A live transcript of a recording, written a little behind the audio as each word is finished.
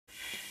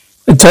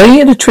The Day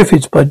in the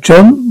Triffids by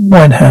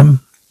Wyndham.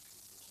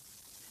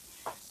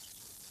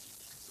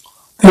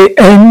 The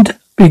end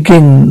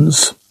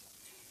begins.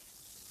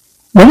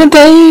 When a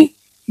day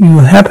you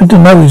happen to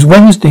know is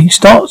Wednesday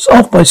starts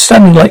off by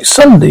sounding like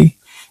Sunday,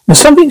 there's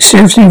something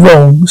seriously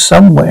wrong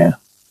somewhere.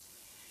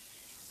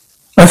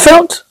 I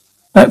felt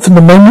that from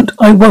the moment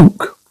I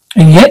woke,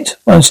 and yet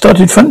when I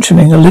started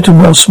functioning a little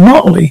more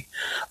smartly,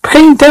 I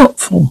became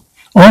doubtful.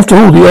 After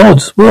all, the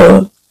odds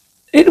were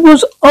it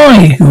was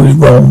I who was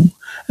wrong,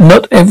 and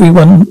not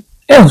everyone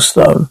else,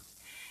 though.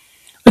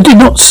 I did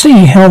not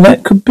see how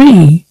that could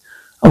be.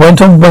 I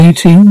went on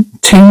waiting,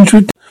 tinged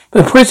with,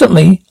 but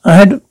presently I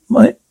had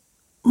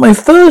my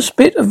first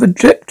bit of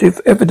objective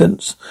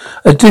evidence.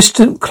 A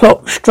distant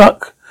clock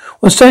struck,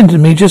 was saying to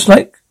me just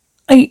like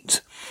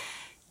 8.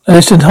 I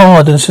listened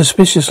hard and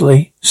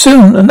suspiciously.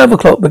 Soon another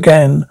clock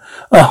began,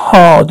 a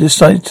hard,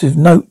 decisive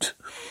note,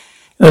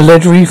 in a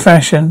leathery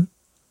fashion.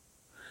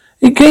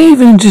 It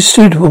gave an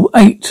indisputable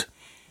 8.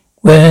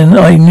 When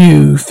I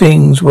knew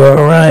things were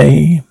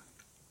awry.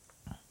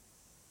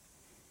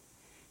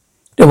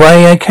 The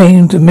way I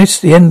came to miss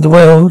the end of the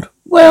world,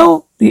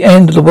 well, the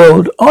end of the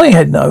world I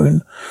had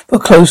known for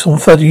close on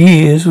 30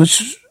 years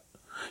was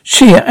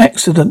sheer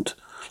accident,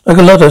 like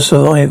a lot of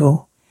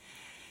survival.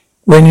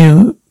 When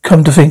you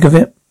come to think of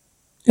it,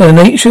 in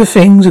the nature of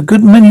things, a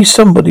good many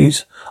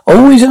somebodies,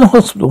 always in the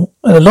hospital,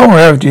 and the long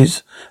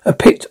averages, have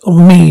picked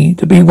on me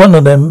to be one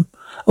of them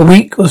a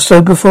week or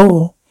so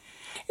before.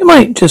 It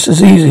might just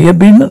as easily have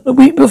been a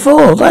week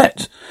before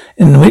that,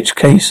 in which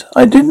case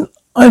I'm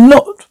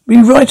not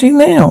be writing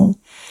now.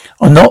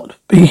 I'll not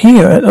be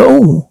here at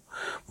all.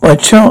 But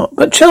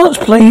chance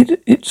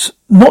played. It's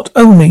not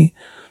only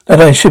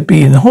that I should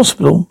be in the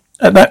hospital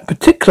at that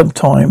particular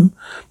time,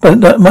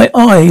 but that my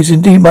eyes,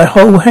 indeed my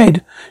whole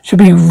head, should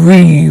be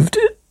wreathed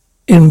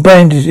in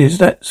bandages.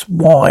 That's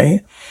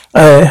why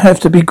I have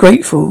to be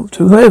grateful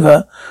to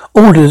whoever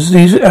orders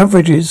these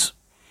averages.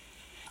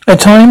 At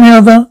the time,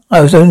 however,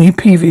 I was only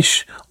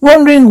peevish,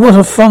 wondering what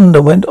a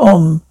thunder went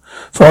on,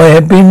 for I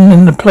had been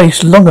in the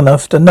place long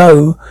enough to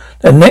know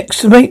that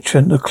next to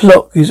matron, the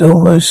clock is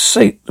almost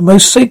the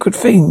most sacred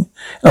thing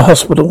in a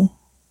hospital.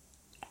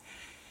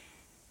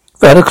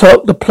 Without a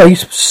clock, the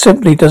place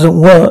simply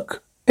doesn't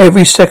work.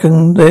 Every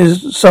second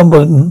there's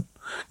someone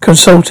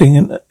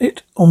consulting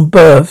it on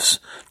births,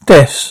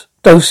 deaths,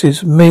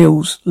 doses,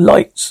 meals,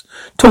 lights,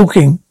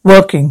 talking,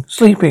 working,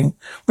 sleeping,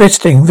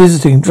 resting,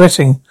 visiting,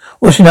 dressing,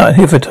 washing out, and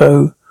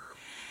hitherto.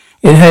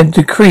 It had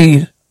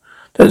decreed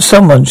that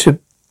someone should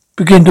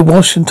begin to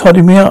wash and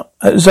tidy me up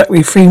at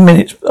exactly 3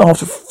 minutes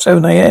after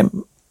 7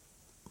 a.m.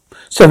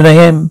 7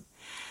 a.m.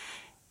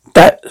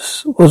 That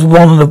was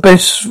one of the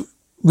best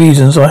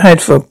reasons I had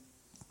for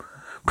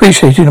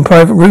appreciating a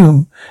private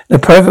room. In a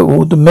private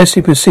ward, the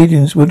messy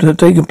proceedings would have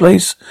taken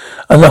place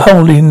and the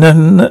wholly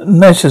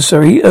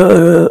necessary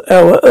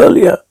hour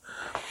earlier.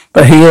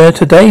 But here,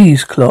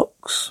 today's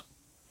clocks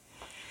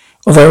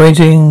of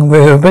varying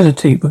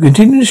variability will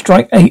continue to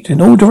strike 8 in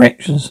all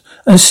directions,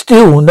 and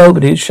still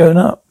nobody had shown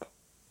up.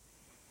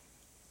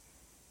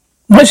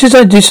 Much as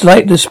I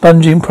disliked the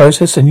sponging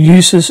process and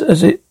useless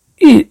as it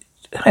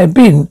had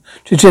been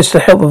to just the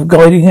help of a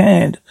guiding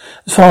hand,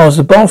 as far as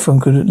the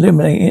bathroom could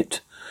eliminate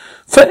it,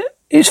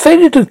 its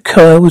failure to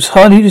occur was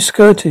highly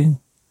discouraging.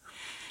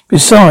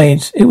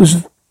 Besides, it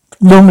was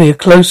normally a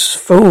close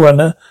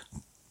forerunner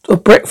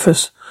of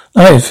breakfast,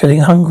 and I was feeling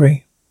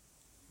hungry.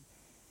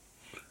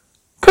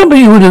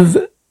 Probably would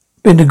have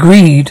been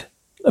agreed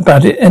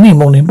about it any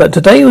morning, but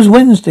today was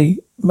Wednesday,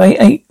 May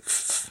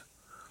 8th.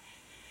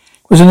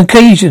 Was an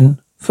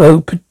occasion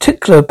for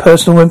particular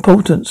personal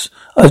importance.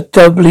 I was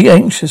doubly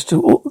anxious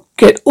to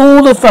get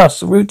all the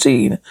fuss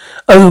routine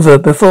over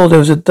before there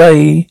was a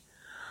day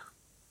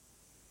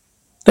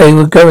they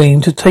were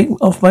going to take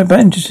off my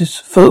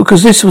bandages.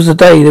 Because this was the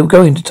day they were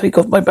going to take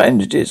off my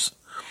bandages.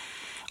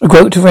 I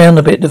groped around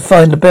a bit to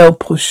find the bell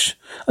push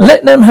and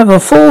let them have a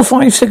 4 or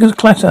 5 seconds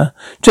clatter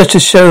just to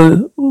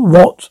show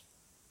what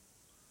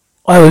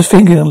I was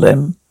thinking of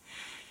them.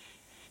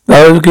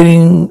 While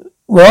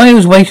I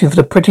was waiting for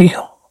the pretty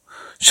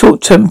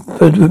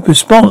short-tempered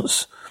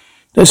response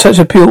that such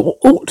appeal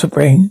ought to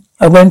bring,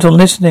 I went on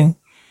listening.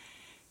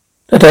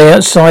 The day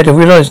outside, I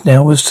realized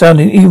now, was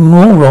sounding even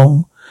more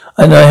wrong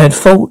than I had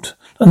thought.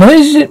 The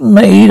noises it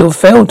made or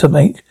failed to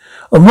make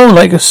were more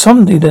like a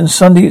Sunday than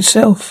Sunday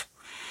itself.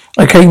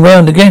 I came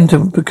round again to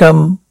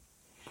become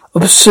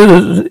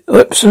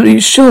absolutely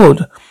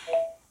assured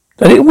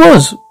that it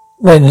was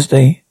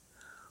Wednesday,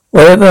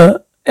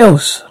 whatever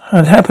else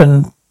had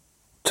happened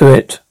to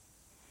it.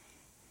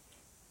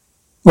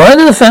 One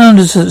of the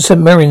founders at St.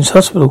 Mary's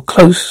Hospital,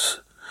 close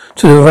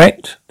to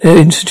their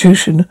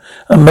institution,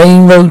 a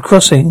main road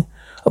crossing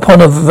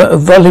upon a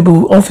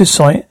valuable office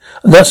site,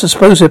 and thus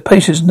expose their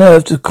patients'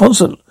 nerves to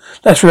constant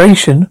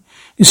laceration,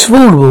 is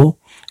formidable.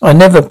 I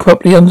never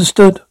properly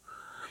understood.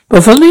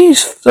 But for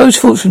those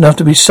fortunate enough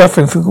to be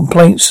suffering from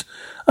complaints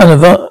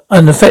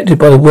unaffected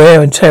by the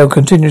wear and tear of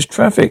continuous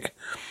traffic,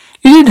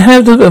 it did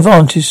have the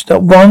advantage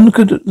that one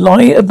could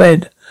lie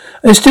abed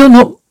and still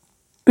not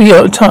be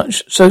out of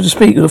touch, so to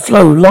speak, with the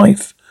flow of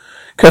life.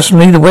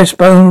 Customary, the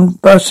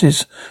westbound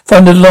buses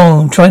thundered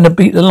along, trying to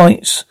beat the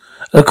lights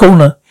at the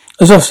corner.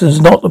 As often as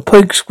not, the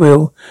pig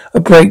squeal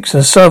of brakes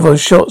and servo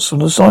shots from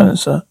the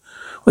silencer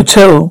would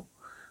tell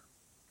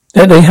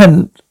that they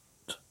hadn't.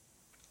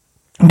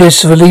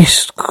 This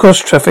released cross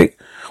traffic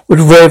would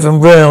rev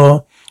and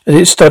roar as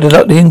it studded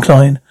up the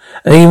incline,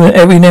 and even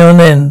every now and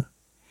then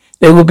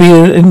there would be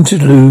an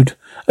interlude,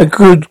 a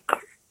good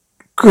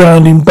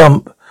grounding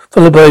bump,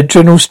 followed by a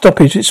general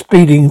stoppage at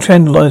speeding,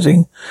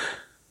 tranquilizing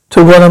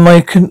to one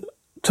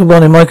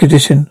in my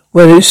condition,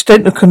 where the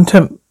extent of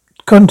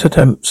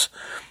contempts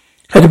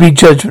had to be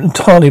judged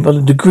entirely by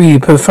the degree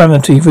of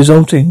profanity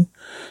resulting.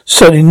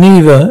 Certainly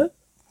neither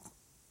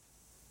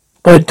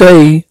by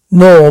day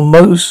nor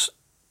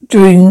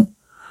during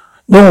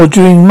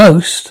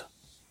most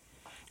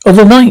of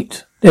the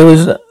night there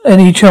was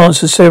any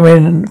chance of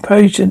ceremony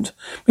patient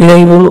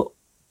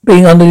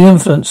being under the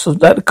influence of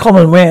that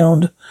common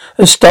round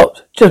had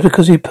stopped just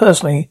because he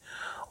personally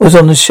was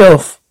on the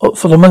shelf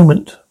for the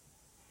moment.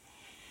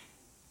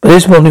 But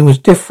this morning was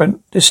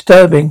different,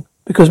 disturbing,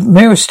 because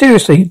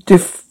mysteriously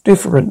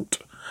different.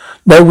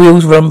 No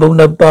wheels rumble,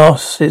 no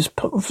buses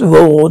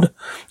roared,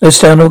 no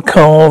sound of a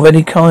car of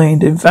any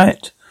kind, in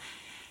fact,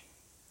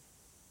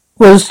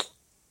 was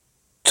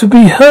to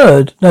be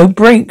heard. No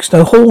brakes,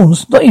 no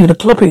horns, not even a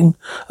clopping.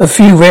 A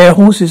few rare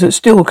horses that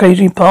still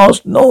occasionally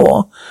passed,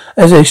 nor,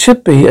 as they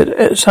should be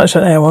at such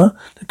an hour,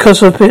 the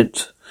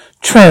cosmopolitan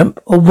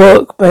tramp or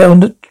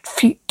work-bound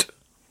feet.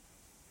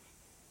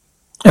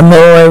 And more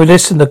I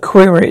listened, the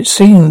queerer it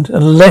seemed,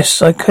 and the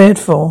less I cared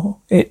for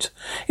it.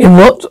 In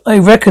what I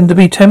reckoned to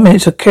be 10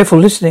 minutes of careful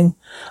listening,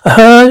 I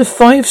heard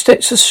 5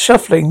 steps of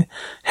shuffling,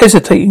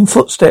 hesitating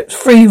footsteps,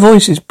 3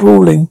 voices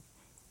brawling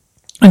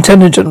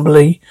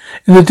intelligently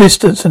in the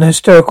distance, and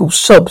hysterical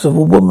sobs of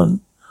a woman.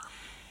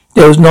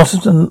 There was not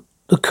the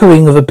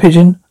cooing of a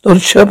pigeon, nor the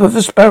chirp of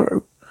a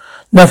sparrow,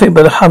 nothing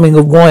but the humming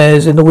of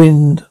wires in the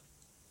wind.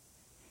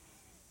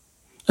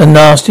 A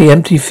nasty,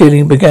 empty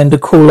feeling began to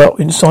crawl up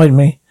inside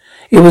me.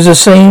 It was the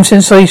same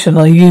sensation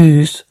I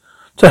used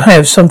to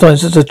have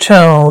sometimes as a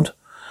child,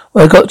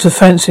 when I got to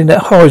fancying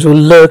that horrors were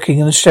lurking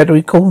in the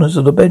shadowy corners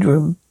of the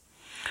bedroom.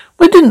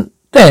 I didn't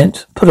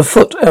Dent put a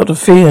foot out of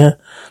fear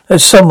that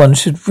someone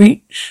should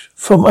reach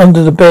from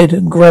under the bed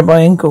and grab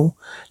my ankle.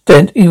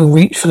 Dent even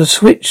reached for the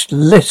switch,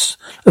 less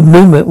of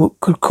movement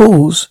could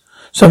cause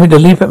something to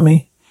leap at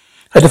me.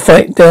 I had to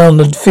fight down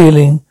the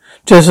feeling,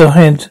 just as I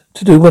had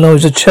to do when I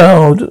was a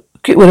child,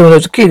 when I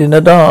was a kid in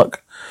the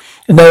dark.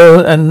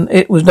 And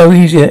it was no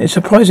easier. It's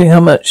surprising how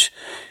much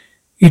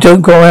you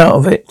don't grow out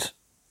of it.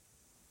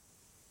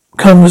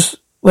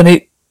 When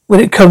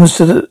it comes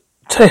to the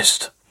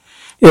test,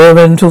 your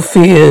mental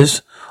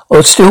fears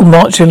are still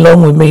marching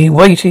along with me,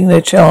 waiting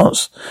their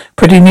chance,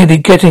 pretty nearly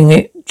getting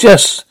it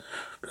just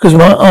because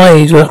my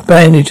eyes were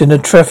bandaged and the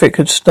traffic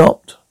had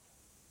stopped.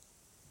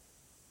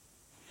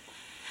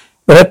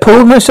 When I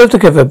pulled myself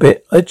together a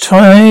bit, I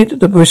tried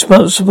the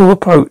responsible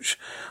approach.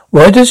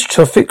 Why does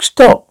traffic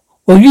stop?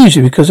 Well,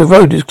 usually because the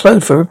road is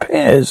closed for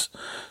repairs.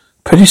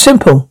 Pretty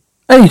simple.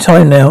 Any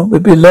time now,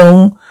 we'd be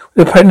along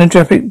with the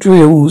panoramic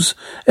drills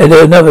and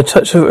another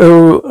touch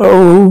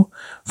of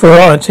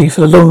variety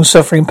for the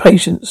long-suffering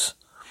patients.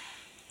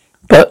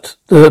 But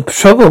the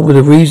trouble with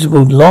a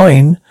reasonable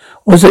line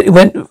was that it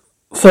went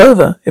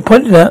further. It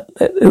pointed out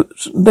that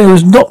there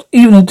was not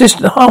even a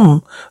distant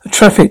hum of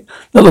traffic,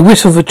 not the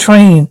whistle of a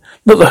train,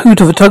 not the hoot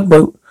of a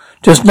tugboat,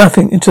 just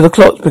nothing until the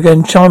clocks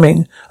began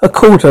chiming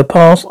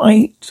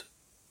 8:15.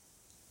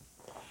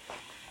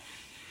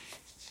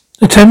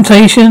 The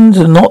temptations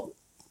are not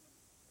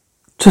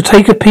to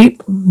take a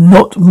peep,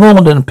 not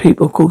more than a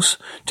peep, of course,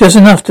 just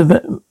enough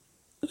to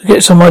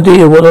get some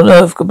idea what on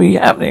earth could be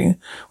happening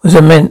was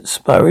immense,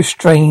 but I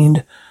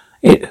restrained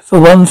it. For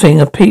one thing,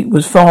 a peep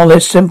was far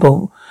less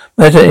simple,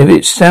 matter if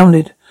it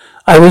sounded.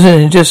 I wasn't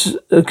in just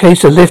a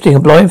case of lifting a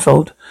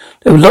blindfold.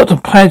 There were lots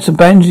of pads and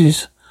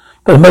bandages,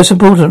 but more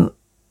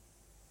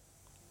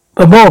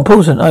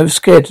important, I was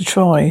scared to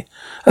try.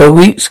 A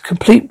week's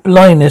complete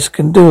blindness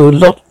can do a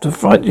lot to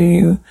frighten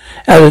you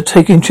out of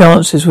taking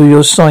chances with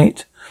your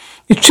sight.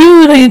 It's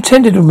true they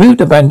intended to remove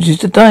the bandages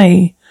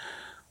today,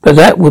 but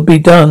that would be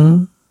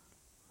done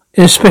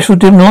in a special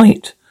dim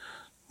light.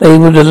 They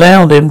would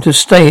allow them to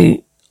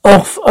stay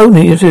off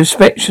only if the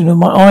inspection of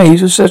my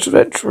eyes was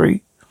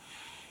satisfactory.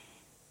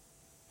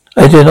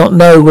 I did not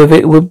know whether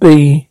it would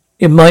be.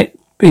 It might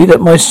be that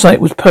my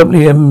sight was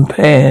permanently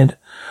impaired,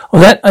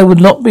 or that I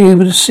would not be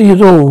able to see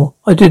at all.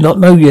 I did not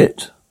know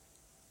yet.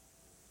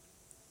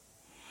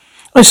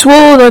 I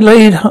swore I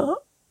laid hold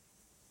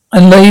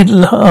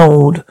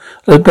of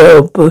the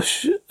bell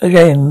bush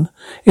again.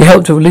 It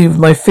helped to relieve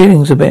my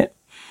feelings a bit.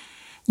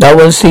 No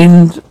one was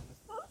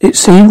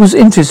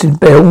interested in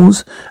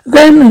bells.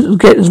 Then would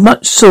get as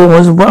much sore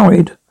as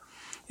worried.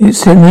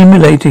 It's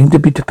humiliating to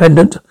be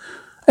dependent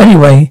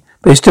anyway,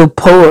 but it's still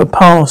poorer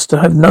past to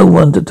have no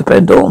one to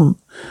depend on.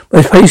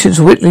 My patience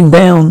whittling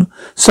down.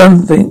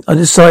 Something, I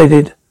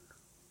decided,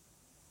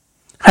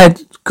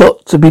 had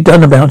got to be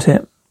done about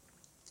it.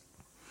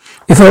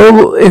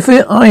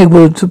 I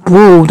were to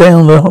brawl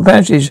down the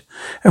passage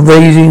and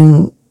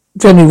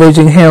gently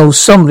raising hell,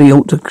 somebody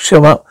ought to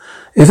show up,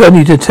 if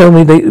only to tell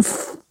me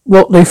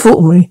what they thought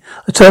of me.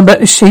 I turned back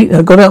the sheet and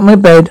I got out of my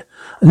bed.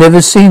 I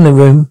never seen the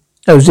room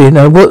I was in.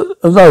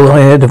 Although I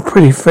had a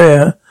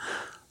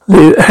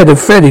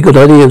fairly good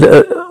idea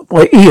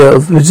by ear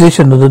of the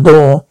position of the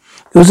door.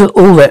 It wasn't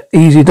all that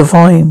easy to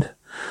find.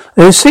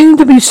 There seemed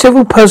to be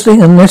several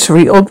puzzling and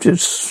necessary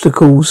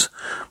obstacles,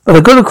 but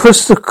I got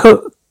across the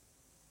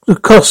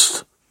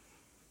cost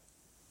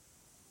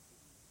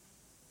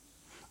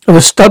of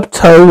a stubbed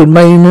toe and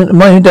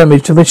minor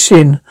damage to my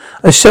shin.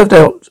 I shoved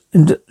out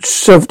into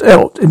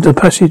the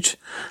passage.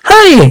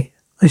 "Hey!"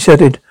 I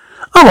shouted.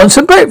 "I want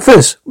some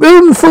breakfast.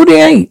 Room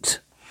 48.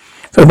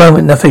 For a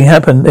moment nothing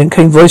happened. Then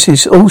came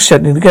voices all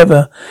shouting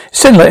together. It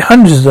sounded like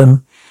hundreds of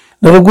them.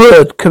 Not a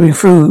word coming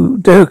through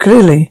there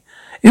clearly.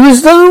 It was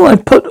as though I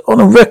put on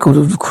a record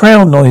of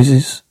crowd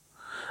noises.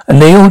 And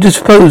the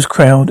ill-disposed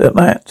crowd at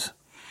that.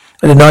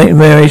 I had a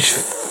nightmarish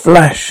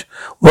flash,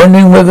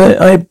 wondering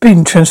whether I had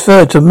been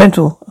transferred to a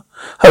mental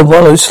home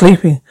while I was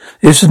sleeping.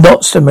 This was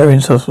not St.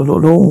 Mary's Hospital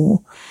at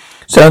all.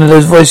 Sound of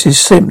those voices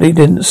simply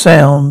didn't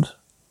sound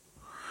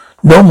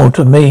normal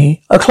to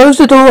me. I closed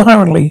the door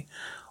hurriedly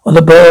on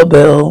the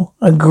barbell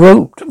and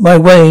groped my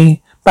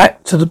way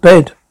back to the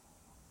bed.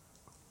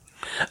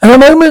 In a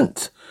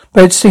moment,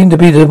 bed seemed to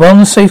be the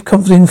one safe,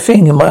 comforting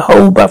thing in my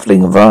whole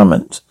baffling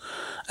environment.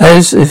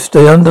 As if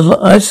to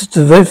underline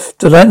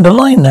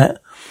that,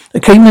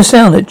 there came the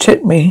sound that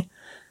checked me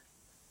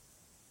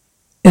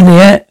in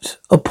the act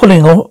of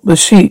pulling off the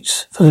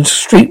sheets. From the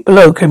street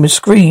below came a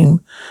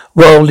scream,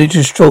 wildly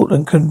distraught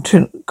and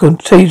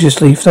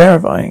contagiously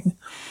terrifying.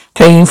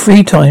 Came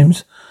 3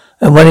 times,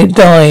 and when it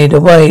died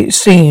away, it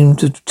seemed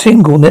to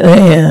tingle in the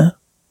air.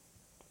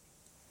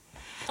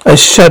 I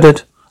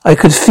shuddered. I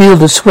could feel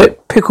the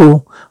sweat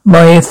prickle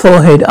my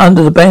forehead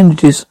under the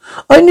bandages.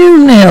 I knew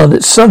now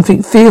that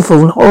something fearful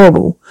and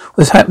horrible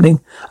was happening.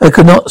 I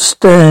could not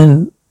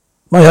stand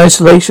my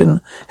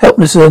isolation,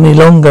 helpless any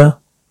longer.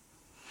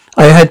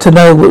 I had to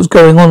know what was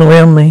going on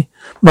around me.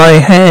 My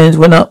hands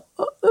went up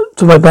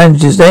to my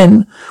bandages.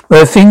 Then, with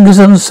my fingers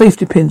on the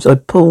safety pins, I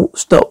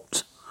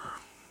stopped.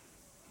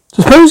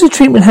 Suppose the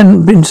treatment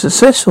hadn't been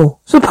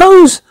successful.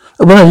 Suppose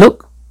that when I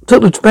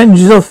took the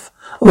bandages off,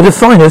 I would have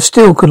found I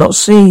still could not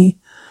see.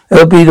 It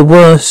would be the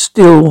worst,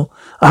 still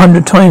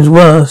 100 times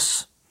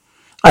worse.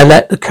 I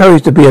lacked the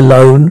courage to be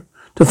alone,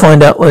 to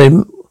find out why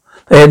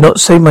they had not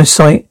saved my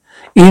sight.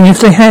 Even if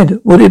they had,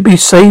 would it be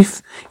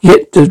safe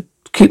yet to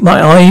keep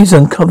my eyes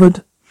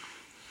uncovered?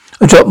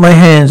 I dropped my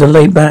hands and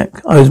lay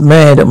back. I was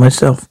mad at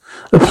myself.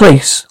 The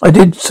place. I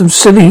did some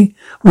silly,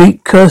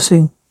 weak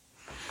cursing.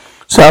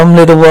 Some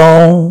little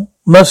while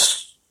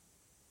must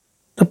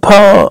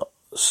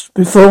pass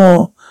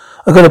before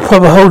I got a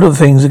proper hold of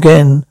things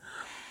again.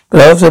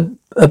 But after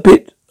a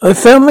bit, I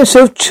found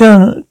myself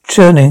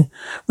churning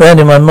round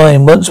in my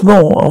mind once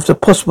more after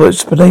possible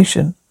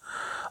explanation.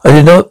 I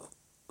did not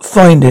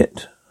find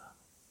it,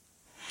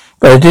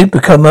 but I did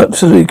become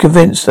absolutely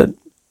convinced that,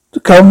 to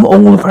come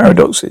all the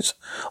paradoxes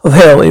of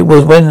hell, it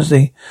was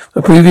Wednesday.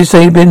 The previous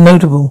day had been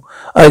notable.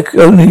 I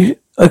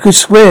could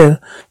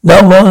swear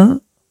no more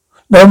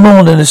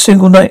than a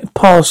single night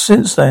passed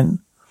since then.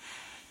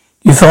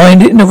 You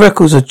find it in the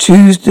records of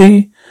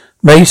Tuesday,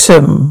 May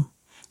 7.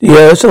 The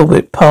Earth's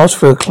orbit passed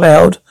through a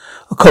cloud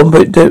of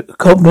comet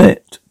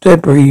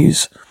debris.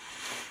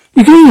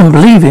 You can even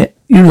believe it,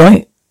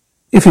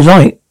 if you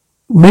like.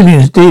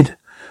 Millions did.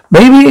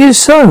 Maybe it is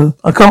so.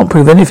 I can't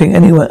prove anything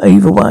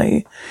either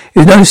way.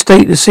 It's no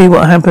state to see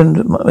what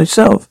happened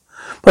myself.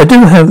 But I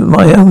do have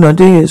my own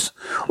ideas.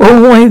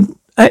 All I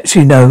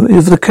actually know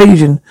is the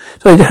occasion.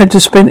 So I had to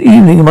spend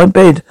evening in my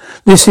bed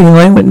listening to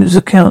eyewitness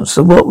accounts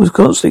of what was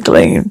constantly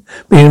claimed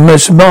being the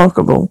most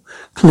remarkable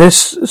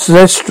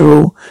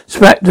celestial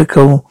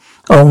spectacle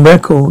on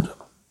record.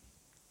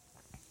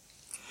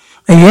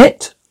 And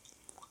yet,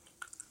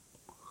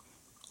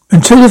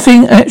 until the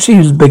thing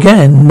actually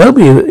began,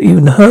 nobody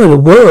even heard a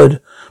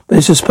word but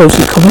it's a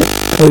supposed comet,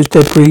 those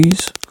debris.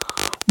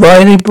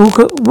 Why they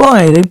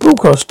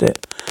broadcast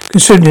it,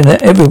 considering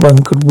that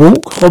everyone could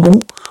walk,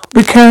 hobble,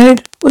 be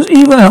carried, was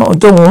even out of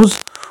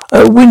doors,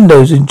 at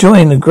windows,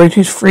 enjoying the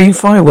greatest free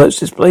fireworks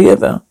display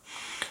ever.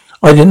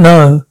 I didn't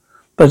know,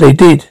 but they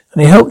did,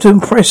 and it helped to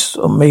impress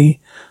on me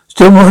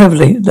still more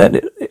heavily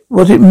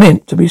what it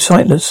meant to be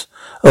sightless.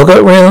 I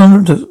got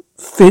round to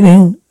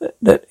feeling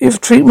that if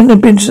treatment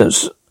had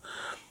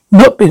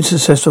not been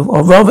successful,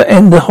 I'd rather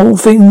end the whole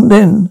thing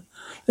then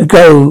than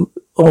go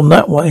on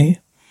that way.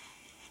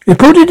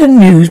 Reported in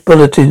news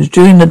bulletins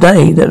during the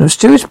day that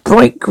mysterious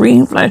bright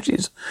green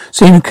flashes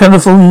seen in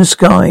Californian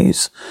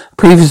skies.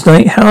 Previous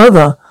night,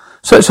 however,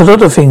 such a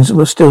lot of things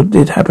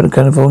did happen in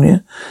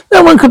California.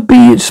 No one could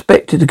be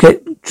expected to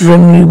get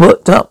generally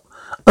worked up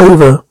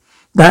over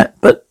that,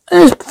 but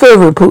as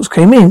further reports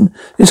came in,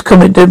 this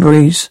comet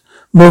debris,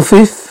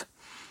 Morphiff,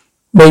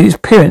 made its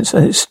appearance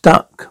and it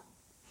stuck.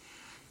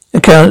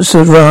 Accounts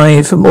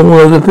arrived from all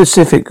over the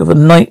Pacific of a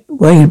night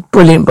wave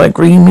brilliant by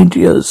green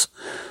meteors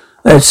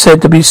They had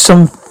said to be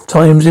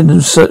sometimes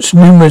in such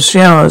numerous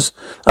showers,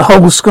 the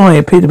whole sky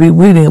appeared to be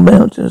wheeling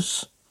about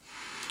us.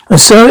 And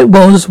so it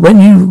was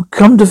when you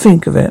come to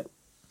think of it.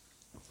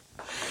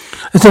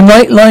 As the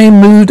night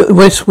line moved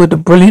westward, the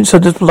brilliance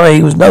of the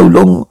display was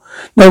no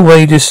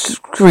way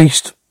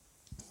decreased.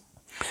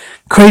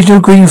 Occasional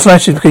green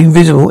flashes became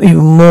visible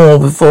even more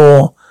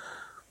before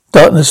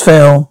darkness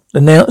fell. The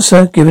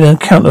announcer, giving an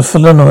account of the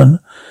phenomenon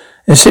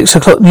in 6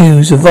 o'clock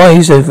news,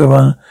 advised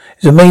everyone.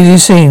 It's an amazing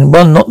scene,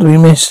 one not to be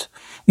missed.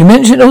 He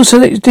mentioned also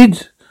that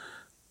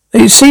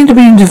it seemed to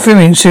be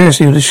interfering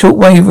seriously with the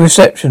shortwave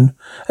reception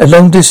at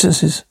long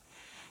distances.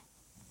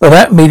 But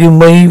that medium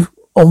wave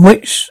on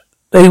which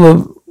they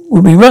would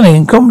be running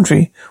in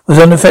commentary was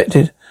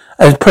unaffected,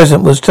 as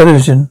present was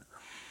television.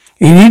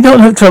 He need not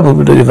have trouble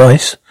with the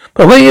device,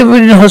 but when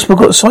everybody in the hospital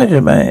got excited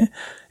about it,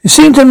 it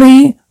seemed to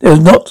me there was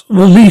not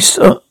the least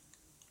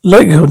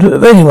likelihood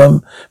of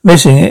anyone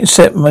missing it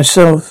except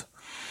myself.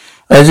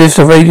 As if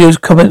the radio's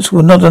comments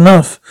were not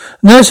enough.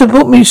 The nurse who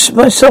brought me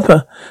my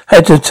supper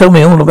had to tell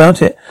me all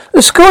about it.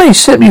 The sky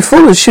set me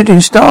full of shooting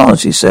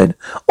stars, he said.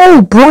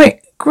 All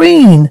bright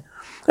green.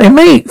 They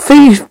make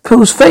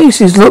people's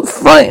faces look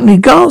frighteningly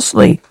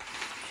ghastly.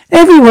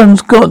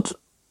 Everyone's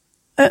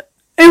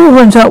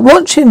out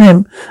watching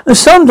them, and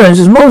sometimes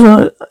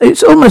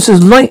it's almost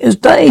as light as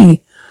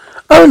day,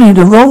 only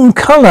the wrong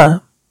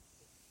colour.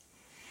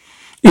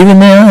 Even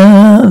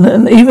now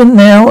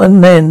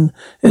and then,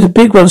 there's a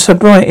big one so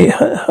bright it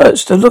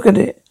hurts to look at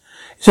it.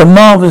 It's a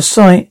marvellous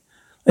sight.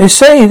 They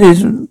say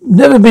there's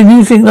never been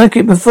anything like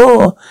it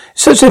before.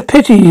 It's such a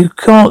pity you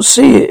can't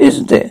see it,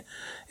 isn't it?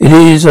 It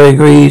is, I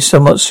agreed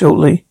somewhat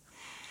shortly.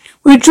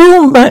 We've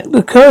drawn back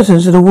the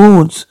curtains of the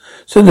wards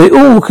so they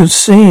all could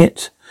see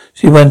it,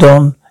 she went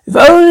on. If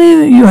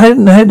only you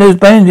hadn't had those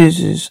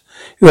bandages,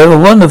 you have a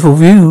wonderful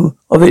view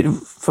of it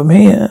from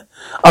here.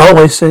 Oh,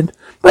 I said,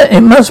 but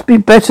it must be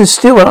better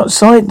still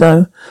outside,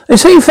 though. They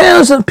say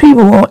thousands of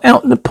people are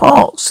out in the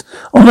parks,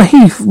 on the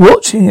heath,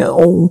 watching it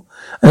all.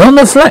 And on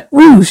the flat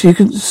roofs, you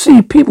can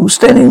see people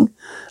standing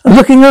and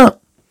looking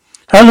up.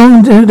 How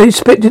long do they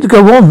expect it to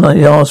go on?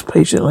 I asked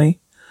patiently.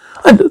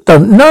 I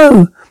don't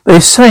know, but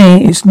they're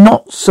saying it's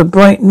not so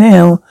bright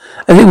now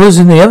as it was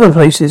in the other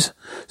places.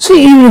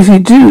 See, even if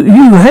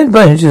you had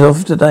bandages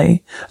off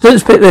today, I don't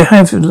expect they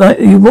have to let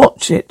you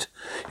watch it.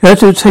 You have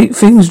to take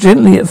things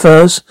gently at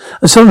first,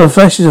 and some of the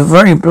flashes are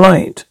very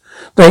bright.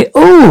 They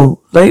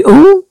all? I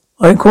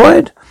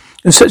inquired.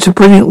 It was such a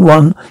brilliant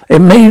one, it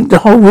made the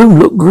whole room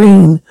look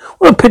green.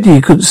 What a pity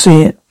you couldn't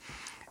see it.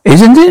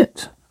 Isn't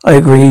it? I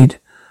agreed.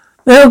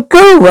 Now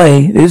go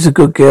away, there's a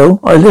good girl.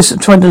 I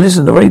tried to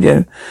listen to the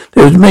radio.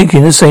 They was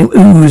making the same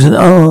oohs and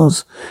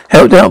ahs,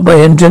 helped out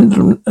by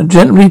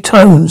gently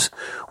tones,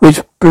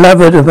 which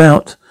blabbered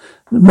about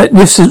the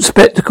magnificent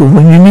spectacle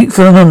and unique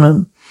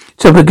phenomenon.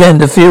 So I began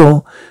to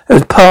feel there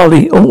was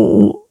parry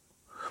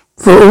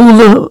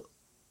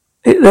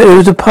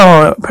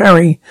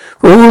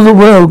for all the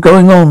world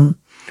going on,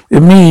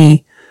 with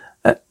me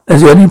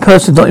as the only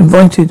person not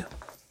invited.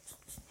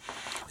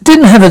 I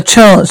didn't have a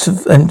chance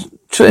of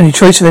any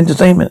choice of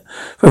entertainment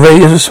for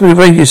the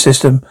radio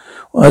system.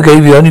 Well, I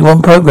gave you only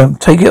one program,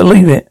 take it or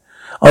leave it.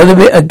 Either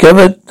bit I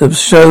gathered the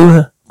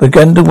show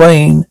began to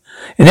wane.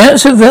 The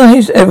announcer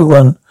advised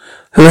everyone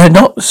who had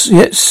not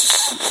yet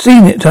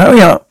seen it to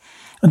hurry up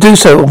and do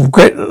so,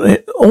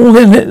 all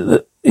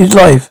in his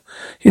life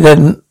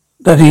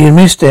that he had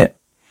missed it.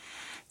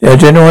 The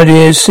general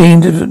idea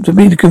seemed to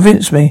be to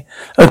convince me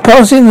I was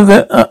passing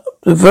the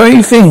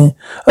very thing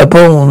I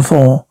born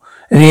for.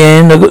 In the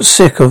end, I got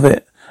sick of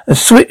it and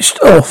switched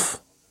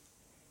off.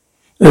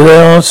 The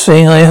last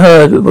thing I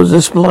heard was a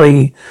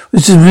display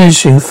was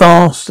diminishing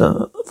fast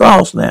now,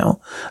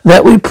 and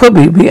that we'd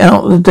probably be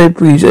out of the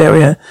debris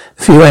area in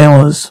a few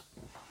hours.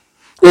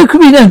 There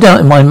could be no doubt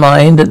in my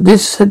mind that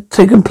this had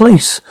taken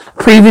place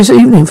the previous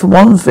evening. For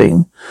one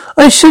thing,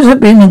 I should have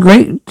been a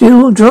great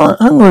deal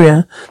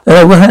hungrier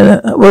than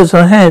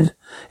I had.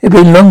 It had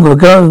been longer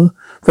ago.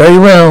 Very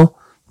well.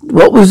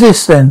 What was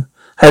this then?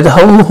 Had the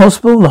whole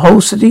hospital, the whole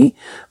city,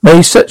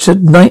 made such a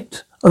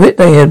night of it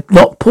they had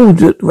not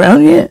pulled it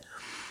round yet?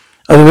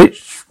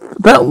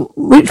 About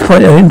which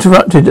point I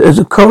interrupted as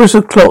a chorus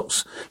of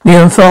clocks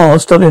near and far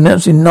started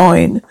announcing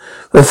 9.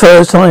 For the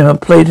first time I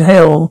played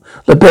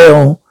the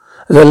bell.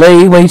 As I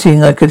lay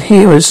waiting, I could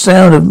hear a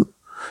sound of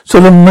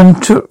sort of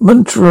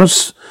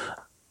monstrous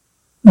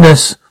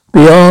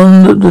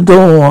beyond the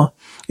door.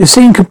 It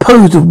seemed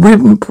composed of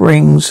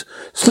whimperings,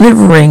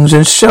 sliverings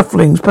and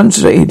shufflings,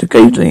 punctuated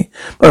occasionally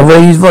by a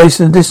raised voice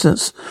in the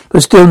distance,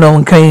 but still no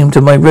one came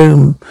to my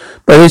room.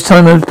 By this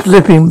time I was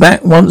slipping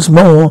back once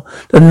more.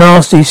 The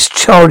nasty,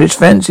 childish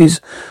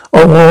fancies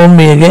were on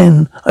me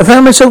again. I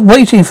found myself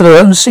waiting for the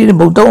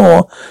unseeable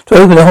door to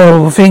open the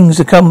horrible things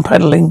to come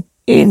paddling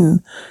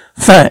in.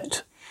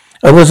 Fact,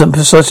 I wasn't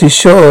precisely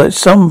sure that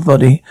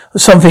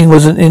something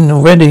wasn't in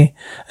already,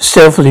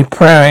 stealthily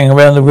prowling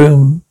around the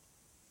room.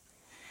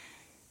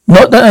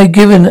 Not that I'd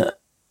given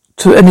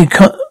to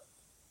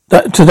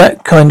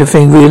that kind of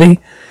thing, really.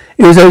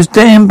 It was those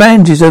damn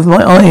bandages over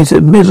my eyes,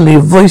 a medley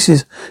of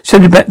voices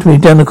shouted back to me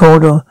down the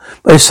corridor.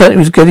 But I certainly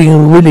was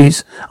getting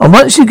willies. And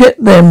once you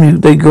get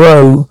them, they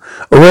grow.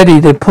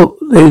 Already they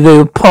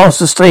were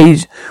past the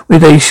stage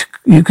where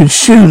you could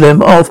shoo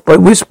them off by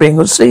whispering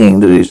or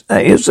singing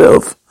at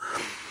yourself.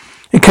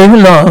 It came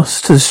at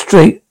last to the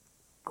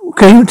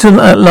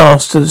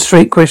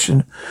straight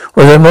question.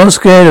 Was I more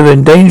scared of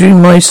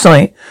endangering my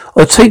sight,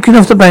 or taking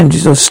off the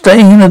bandages, or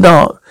staying in the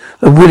dark,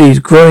 the willies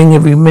growing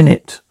every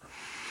minute?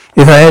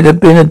 If I had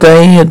been a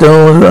day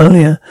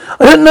earlier,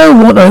 I don't know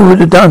what I would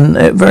have done.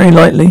 Very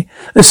likely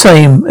the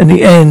same in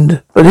the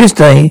end. But this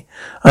day,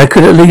 I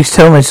could at least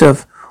tell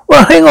myself,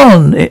 well,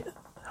 hang it.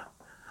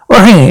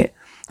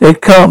 There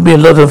can't be a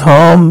lot of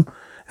harm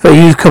if I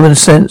use common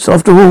sense.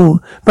 After all,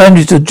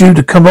 bandages are due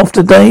to come off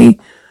today.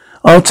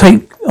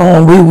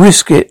 We'll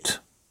risk it.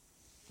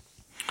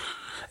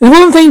 It's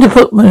one thing to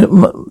put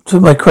to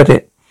my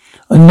credit.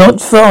 I'm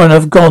not far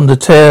enough gone to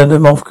tear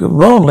them off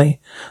wildly.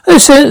 I had a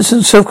sense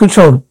of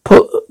self-control.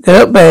 Get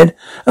out of bed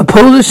and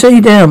pull the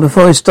shade down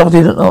before I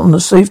started on the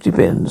safety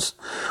pins.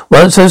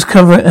 Once I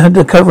had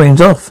the coverings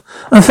off,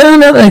 I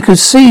found out I could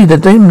see the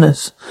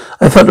dimness.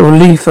 I felt a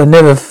relief I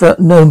never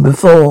known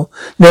before.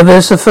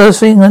 Nevertheless, the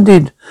first thing I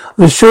did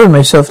was assuring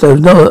myself there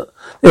were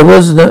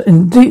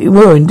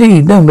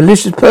indeed no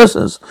malicious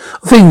persons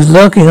or things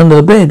lurking under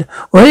the bed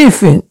or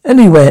anything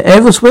anywhere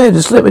elsewhere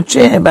to slip a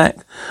chair back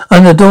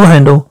under the door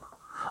handle.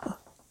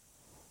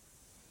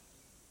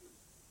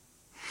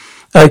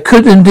 I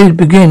could indeed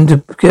begin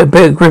to get a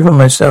better grip on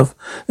myself.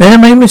 Then I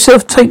made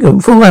myself take a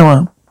full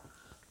hour,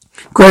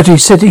 gradually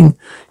getting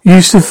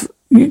used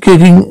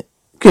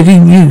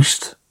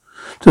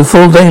to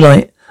full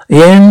daylight. At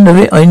the end of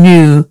it, I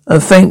knew,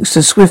 and thanks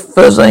to swift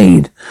first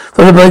aid,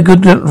 followed by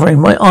good frame,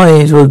 my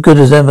eyes were good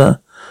as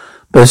ever.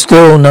 But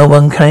still no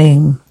one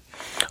came.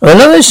 On the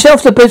lowest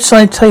shelf of the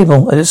bedside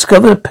table, I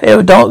discovered a pair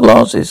of dark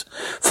glasses,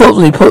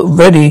 thoughtfully put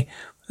ready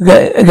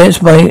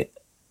against my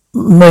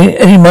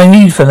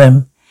need for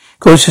them.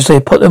 Cautiously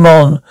put them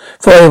on,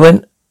 for I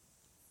went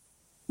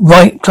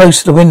right close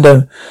to the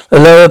window. The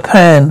lower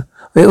pan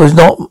of it was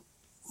not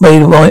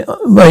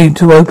made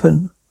to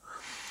open,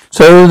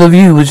 so the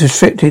view was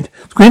restricted.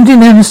 Squinting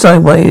down the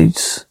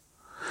sideways,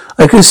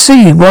 I could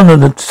see one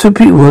of the two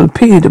people who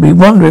appeared to be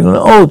wandering on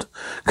an odd,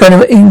 kind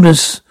of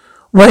aimless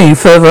way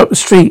further up the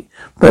street.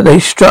 But what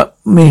struck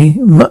me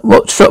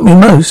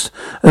most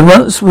at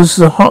once was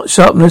the hot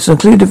sharpness and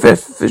clear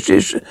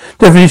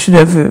definition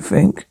of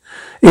everything.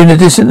 Even the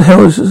distant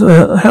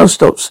house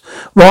tops,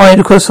 wide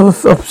across the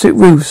opposite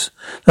roofs.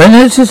 I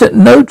noticed that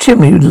no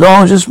chimney,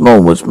 large or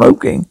small, was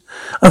smoking.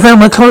 I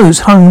found my clothes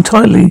hung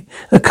tightly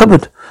in a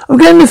cupboard. I'm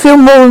beginning to feel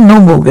more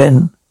normal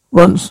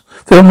once.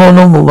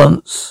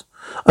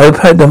 I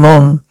had them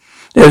on.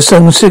 There was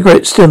some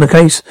cigarettes still in the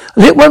case.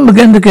 A lit one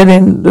began to get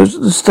in the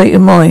state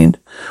of mind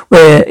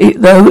where,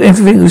 though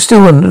everything was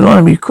still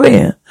undeniably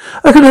clear,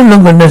 I could no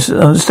longer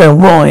understand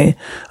why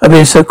I'd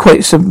been so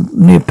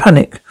near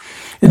panic.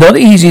 It's not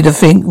easy to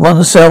think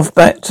oneself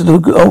back to the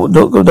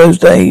look of those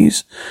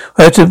days.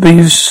 I had to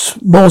be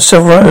more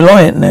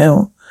self-reliant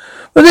now.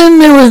 But then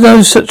there was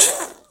no such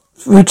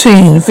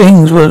routine.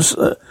 Things were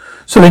so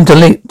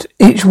interlinked.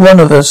 Each one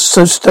of us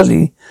so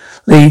steadily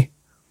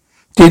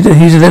did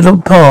his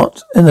little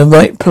part in the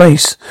right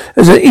place.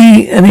 And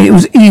it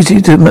was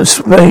easy to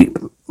mistake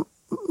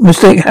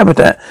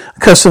habitat,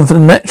 accustomed for the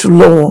natural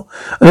law.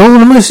 And all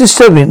the most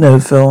disturbing,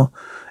 therefore,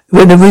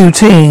 when the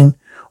routine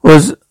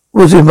was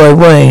in my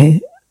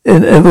way,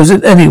 it was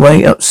in any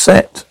way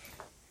upset.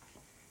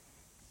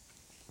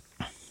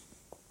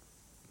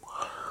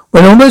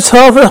 When almost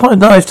half a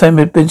lifetime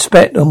had been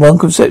spent on one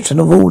conception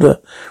of order,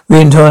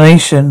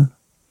 reintonation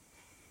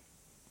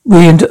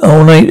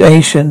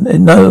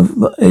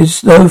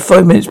is no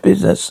 5 minutes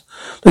business.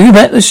 Looking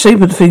back at the shape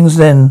of things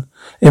then,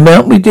 the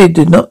amount we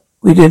did not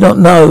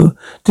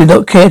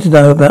care to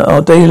know about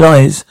our daily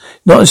lives,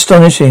 not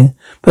astonishing,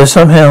 but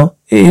somehow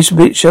it is a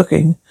bit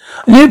shocking.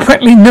 I knew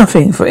practically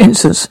nothing, for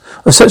instance,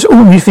 of such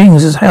ordinary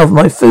things as how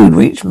my food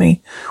reached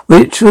me,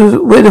 which was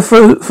where the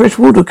fresh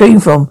water came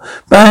from,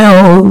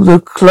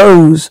 the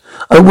clothes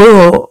I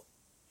wore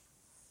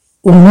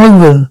or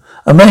woven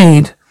or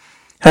made,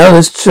 how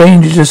the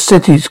strangers of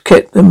cities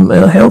kept them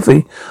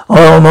healthy.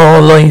 All my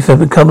life have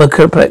become a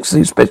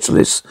perplexity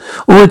specialist,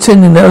 all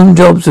attending their own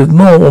jobs with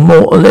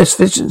more or less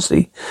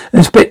efficiency, and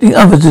expecting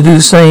others to do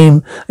the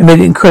same. It made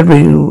it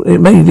incredible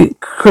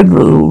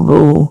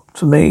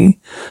to me.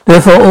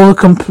 Therefore, all the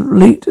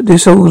complete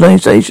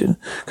disorganization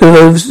could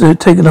have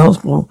taken the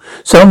hospital.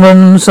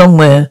 Someone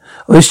somewhere,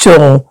 I was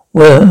sure,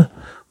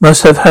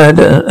 must have had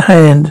it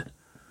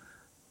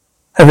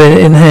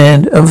in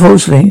hand.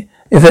 Unfortunately,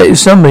 if it is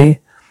somebody,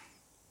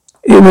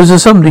 it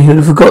was somebody who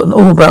had forgotten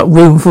all about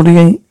room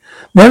 48.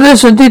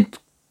 Nevertheless,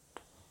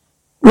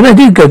 when I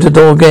did go to the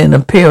door again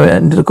and peer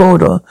into the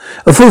corridor,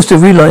 I was forced to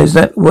realize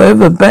that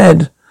whatever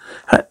bad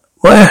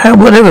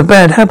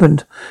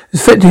happened,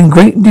 is affecting a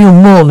great deal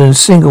more than a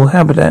single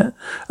habitat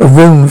of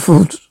room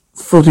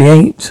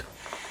 48.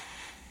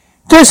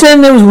 Just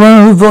then there was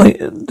one voice.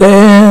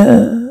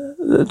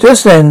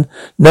 Just then,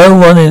 no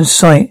one in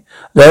sight.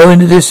 Though in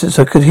the distance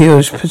I could hear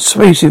a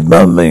persuasive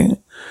murmur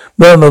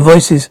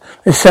voices.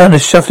 The sound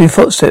of shuffling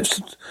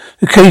footsteps,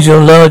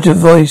 occasional larger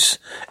voice,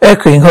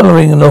 echoing,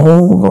 hollering in the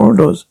hall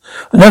corridors.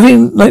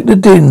 Nothing like the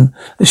din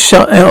that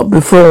shut out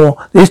before.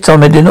 This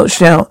time I did not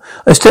shout.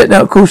 I stepped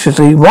out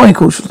cautiously. Why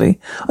cautiously?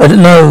 I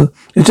don't know.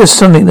 It was just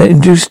something that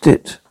induced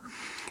it.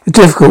 It's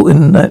difficult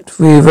in that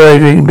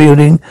reverberating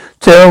building to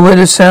tell where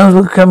the sounds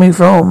were coming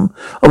from.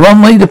 On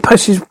one way the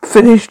passage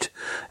finished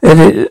at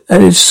its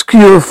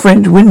obscure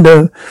French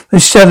window, the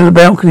shadow of the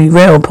balcony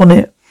rail upon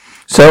it.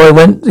 So I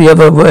went the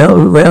other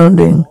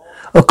rounding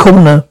a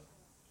corner.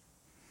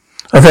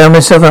 I found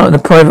myself out in the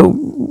private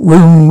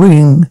room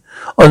wing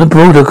on the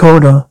broader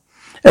corridor.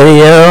 At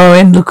the other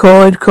end of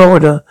the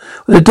corridor,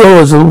 where the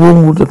doors were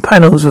walled, the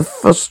panels were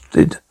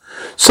frosted,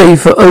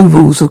 save for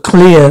ovals of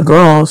clear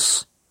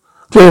glass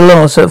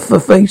at the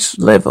face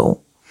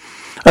level.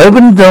 I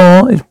opened the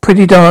door. It's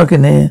pretty dark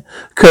in there.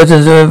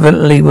 Curtains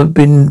evidently had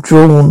been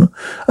drawn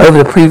over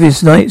the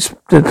previous night's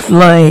the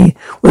play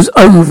was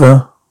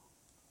over.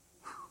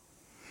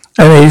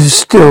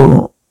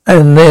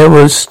 And there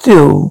was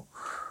still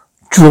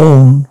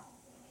drawn.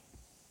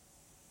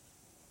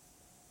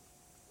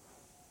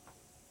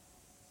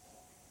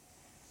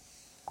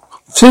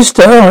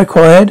 Sister, I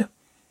cried.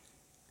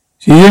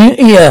 You ain't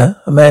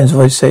here, a man's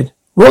voice said.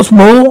 What's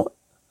more?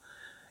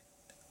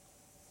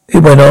 He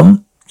went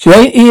on. She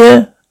ain't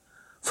here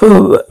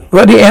for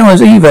ruddy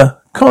hours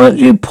either. Can't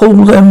you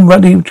pull them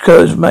ruddy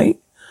curtains, mate?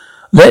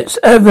 Let's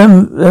have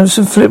them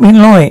some flipping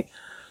light.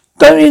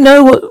 Don't you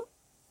know what?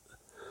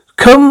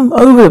 Come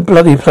over the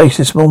bloody place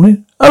this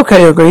morning.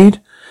 Okay,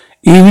 agreed.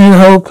 Even the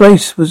whole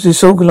place was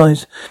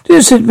disorganized.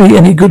 Didn't seem to be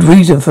any good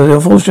reason for the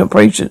unfortunate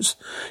patients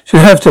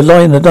should have to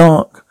lie in the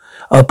dark.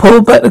 I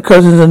pulled back the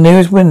curtains of the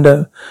nearest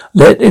window,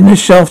 let in the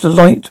shaft of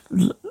light,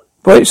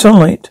 bright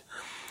sunlight.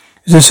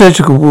 It's a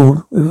surgical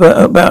ward with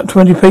about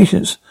 20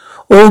 patients,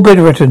 all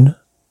bedridden,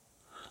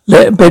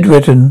 leg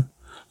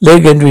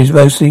injuries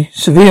mostly,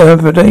 severe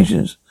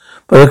amputations.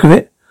 By the look of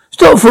it,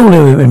 stop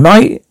fooling with me,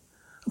 mate.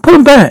 Pull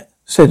him back,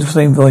 said the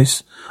same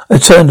voice. I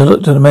turned and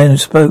looked at the man who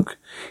spoke.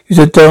 He was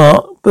a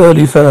dark,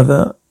 burly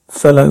fellow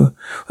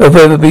with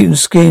weather-beaten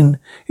skin.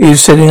 He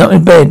was sitting up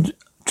in bed,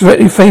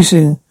 directly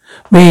facing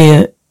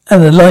me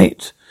and the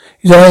light.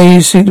 His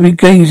eyes seemed to be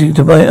gazing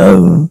to my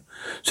own.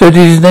 So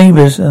did his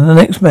neighbours and the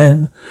next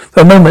man.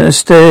 For a moment I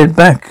stared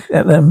back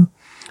at them.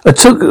 I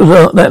took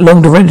that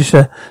long to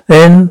register.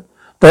 Then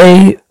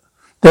they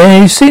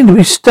seemed to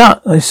be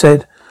stuck, I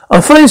said.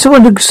 I'll find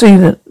someone to see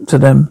to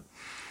them.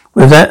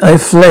 With that I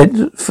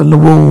fled from the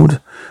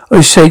ward. I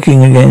was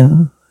shaking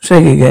again.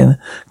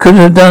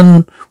 Couldn't have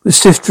done with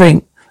stiff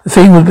drink. The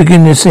thing was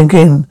beginning to sink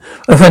in.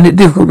 I found it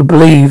difficult to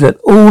believe that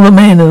all the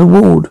men in the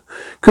ward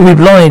could be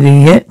blind,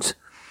 and yet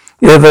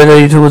the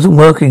elevator wasn't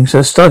working, so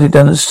I started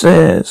down the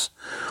stairs.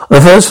 On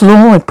the first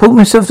floor, I pulled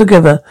myself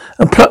together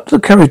and plucked the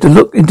courage to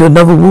look into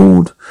another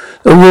ward.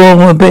 The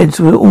wall and beds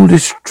were all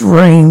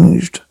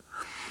disarranged.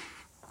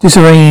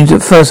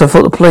 At first I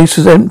thought the place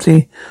was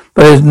empty,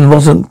 but it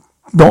wasn't,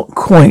 not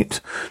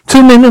quite.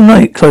 2 men in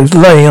nightclothes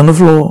lay on the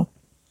floor.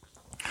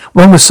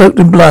 One was soaked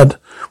in blood,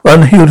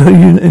 one healed her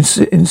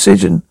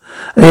incision,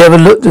 and the other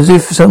looked as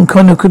if some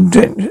kind of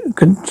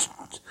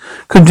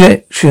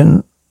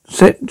congestion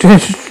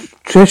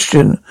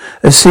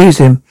had seized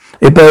him.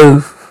 They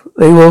were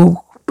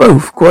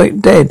both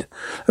quite dead.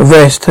 The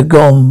rest had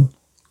gone.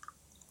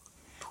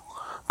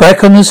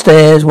 Back on the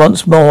stairs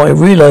once more, I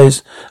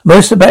realized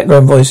most of the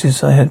background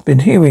voices I had been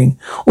hearing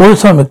all the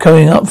time were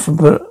coming up from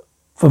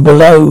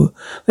below.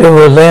 They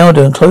were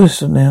louder and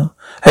closer now.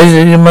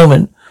 Hesitated a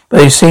moment, but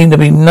they seemed to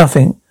be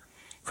nothing.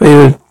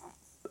 For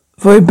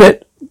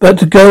but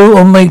to go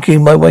on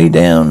making my way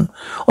down.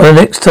 On the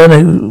next turn,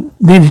 I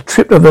nearly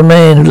tripped over a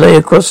man who lay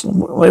across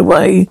my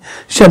way.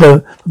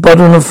 Shadow, the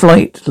bottom of the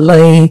flight,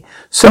 lay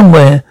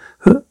somewhere.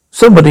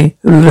 Somebody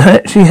who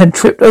actually had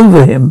tripped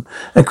over him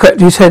and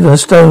cracked his head on the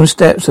stone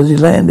steps as he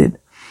landed.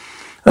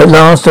 At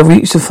last I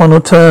reached the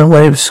final turn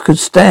where I could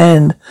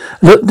stand,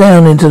 look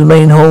down into the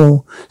main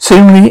hall.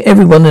 Seemingly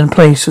everyone in the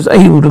place was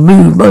able to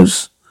move.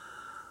 Must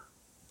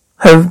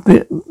have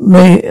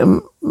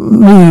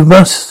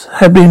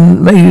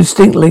been made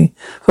distinctly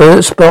for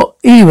that spot,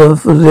 either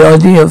for the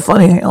idea of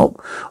finding help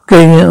or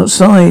getting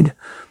outside.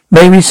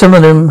 Maybe some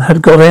of them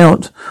had got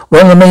out.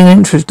 One of the main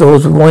entrance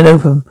doors was wide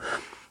open,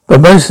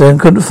 but most of them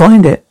couldn't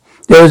find it.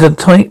 There was a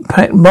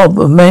tight-packed mob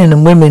of men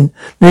and women,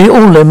 nearly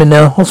all of them in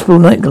their hospital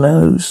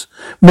nightclothes,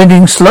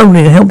 moving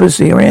slowly and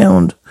helplessly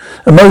around.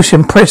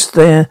 Emotion pressed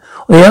there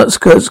on the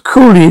outskirts,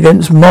 cruelly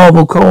against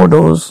marble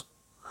corridors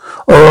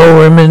or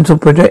ornamental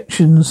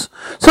projections.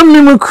 Some of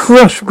them were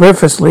crushed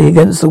breathlessly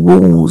against the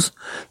walls.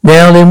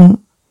 Now and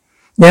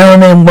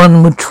then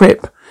one would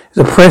trip.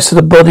 The press of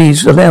the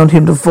bodies allowed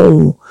him to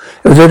fall.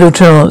 There was little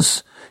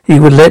chance he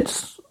would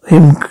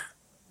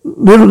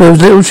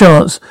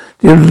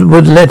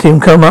let him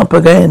come up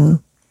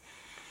again.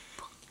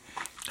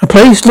 The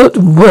place looked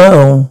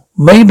well.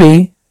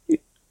 Maybe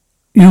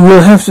you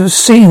will have to have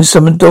seen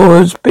some of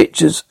Dora's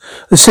pictures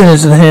of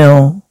sinners in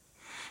hell.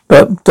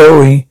 but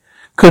Dory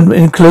couldn't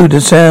include the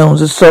sounds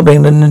of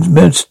sobbing and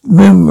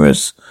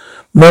numerous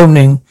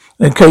moaning,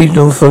 an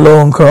occasional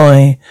forlorn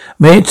cry.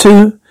 Me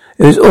too.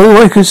 It was all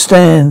I could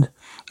stand.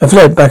 I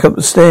fled back up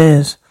the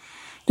stairs.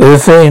 There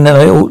was a feeling that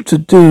I ought to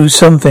do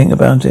something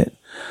about it.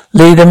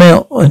 Lead them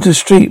out onto the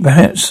street,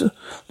 perhaps.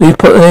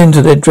 Put an end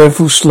to their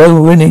dreadful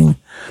slow winning.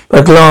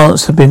 But a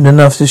glance had been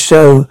enough to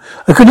show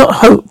I could not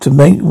hope to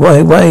make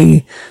my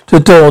way to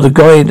the door to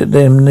guide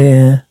them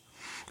near.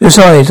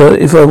 Besides,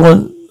 if I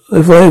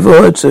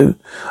were to,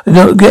 I did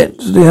not get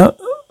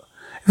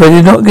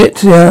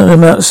to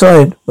them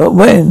outside. But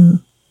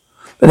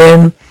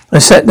then I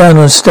sat down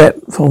on a step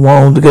for a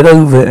while to get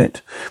over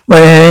it. My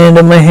head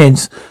into my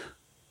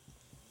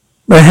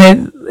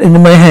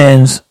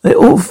hands. The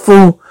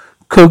awful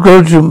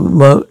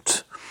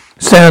conglomerate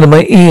sound in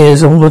my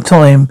ears all the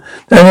time.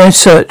 Then I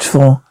searched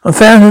for. I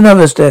found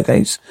another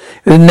staircase.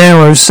 It was a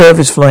narrow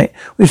surface flight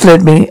which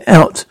led me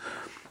out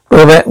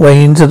the back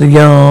way into the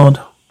yard.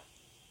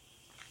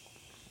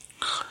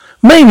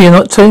 Maybe I'm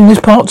not telling this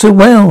part too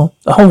well.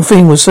 The whole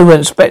thing was so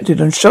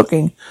unexpected and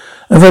shocking,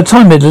 and for a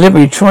time I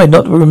deliberately tried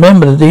not to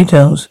remember the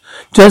details.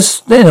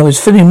 Just then I was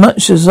feeling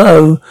much as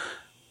though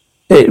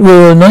it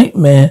were a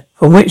nightmare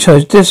from which I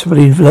was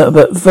desperately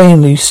but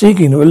vainly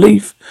seeking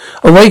relief.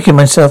 Awaking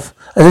myself.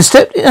 As I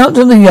stepped out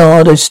to the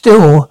yard, I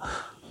still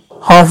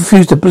half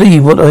refused to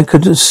believe what I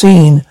could have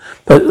seen,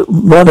 but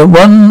the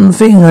one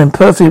thing I'm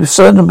perfectly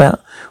certain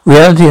about,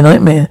 reality or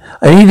nightmare,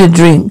 I needed a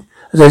drink,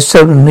 as I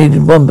seldom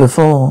needed one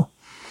before.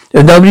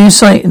 There was nobody in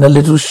sight in the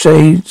little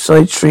side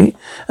street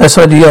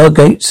outside the yard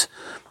gates,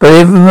 but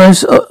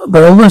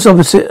almost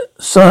opposite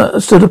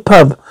stood a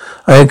pub.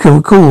 I could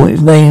recall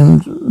its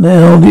name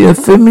now, the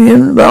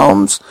Amphibian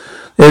Arms.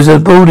 There was a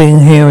bald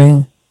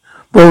hair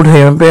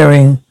and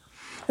bearing,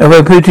 a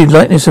reputed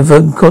likeness of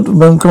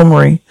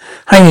Montgomery,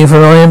 hanging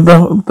from an iron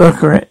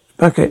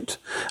bucket.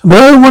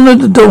 Below one of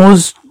the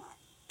doors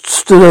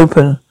stood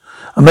open.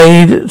 I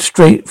made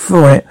straight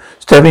for it,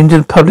 stepping into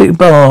the public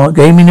bar. It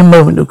gave me a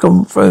moment to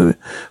come through,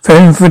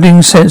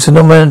 comforting sense of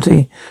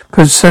normality,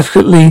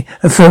 persistently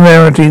and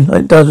familiarity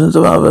like dozens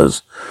of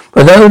others.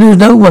 But though there was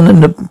no one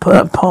in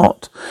that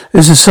part, there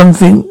was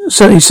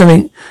certainly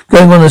something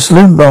going on in the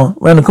saloon bar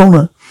round the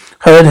corner.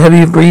 Heard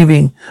heavy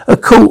breathing. A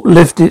cork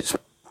left its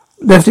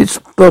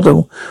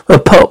bottle. A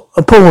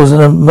pause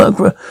and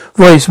a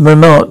voice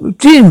remarked,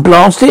 "Gin,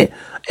 blast it!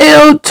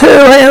 Hell to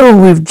hell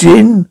with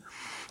gin!"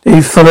 He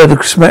followed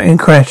a smacking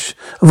crash.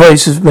 A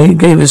voice of me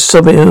gave a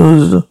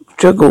sobbing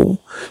chuckle.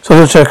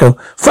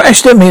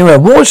 "Thrash the mirror!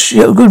 Wash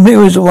your good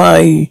mirrors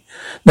away!"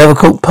 Another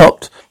cork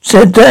popped.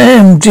 "Said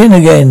damn gin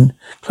again!"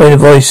 Cried a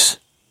voice.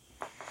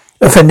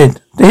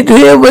 Offended. "Did you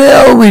hear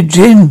well with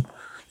gin?"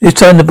 This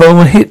time the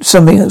bottle hit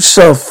something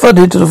soft,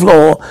 thudded to the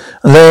floor,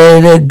 and lay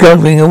there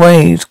guzzling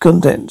away its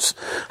contents.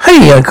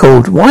 "Hey!" I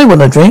called. "Why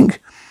want a drink?"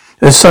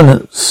 There was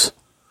silence.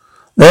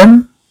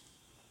 Then,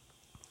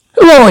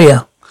 "Who are you?"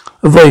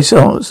 A voice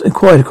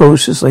inquired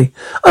cautiously.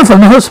 "I'm from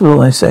the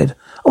hospital," I said.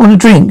 "I want a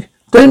drink."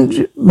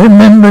 Don't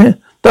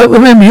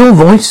remember your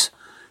voice."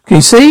 "Can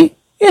you see?"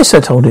 "Yes," I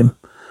told him.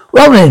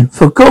 "Well then,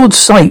 for God's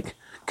sake,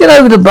 get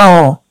over to the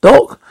bar,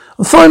 Doc,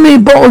 and find me a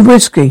bottle of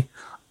whiskey.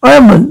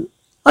 I'm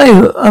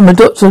a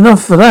doctor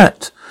enough for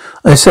that,"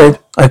 I said.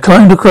 I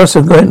climbed across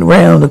and went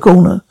round the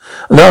corner.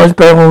 A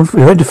large-barreled,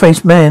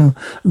 red-faced man,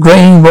 with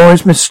greying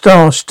Morris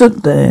moustache,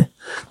 stood there,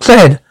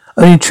 clad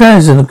only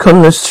trousers and a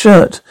collarless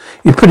shirt.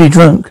 He was pretty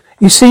drunk.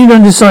 He seemed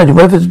undecided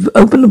whether to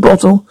open the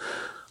bottle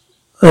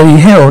he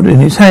held in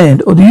his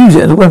hand or to use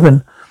it as a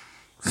weapon.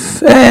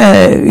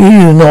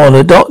 "You're not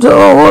a doctor,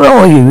 or what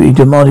are you?" he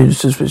demanded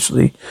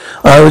suspiciously.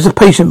 "I was a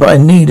patient, but I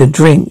need a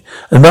drink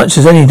as much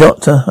as any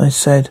doctor," I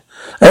said.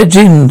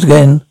 "Gin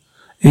again.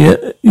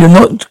 You're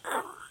not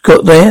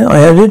got there?"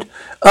 I added.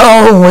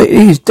 "Oh, it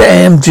is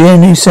damn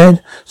gin," he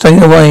said,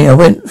 staying away. I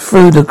went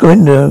through the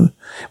window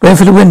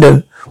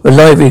with a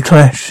lively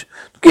clash.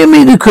 "Give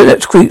me the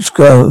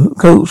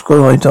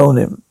corkscrew," I told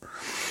him.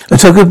 I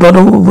took a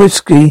bottle of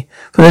whiskey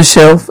from the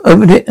shelf,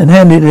 opened it, and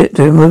handed it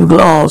to him with a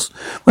glass.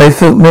 I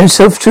felt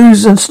myself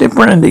choose and snip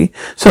brandy,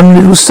 some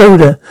little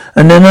soda,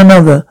 and then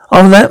another.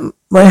 After that,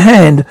 my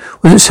hand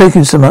wasn't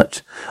shaking so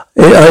much.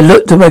 I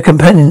looked at my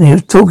companion. He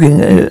was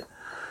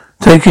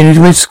taking his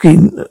whiskey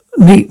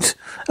neat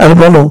out of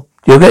the bottle.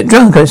 "You'll get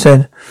drunk," I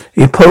said.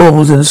 He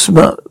paused and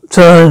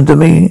turned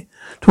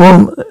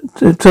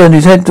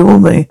his head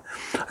toward me.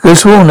 I could have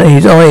sworn that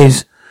his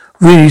eyes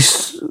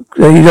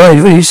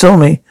really saw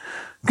me.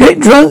 "Get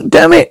drunk,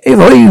 damn it! If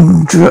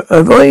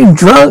I'm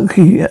drunk,"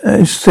 he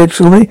said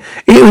to me.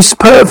 "It was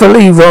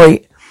perfectly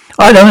right."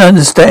 "I don't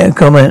understand,"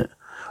 comment.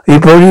 He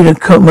brooded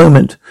a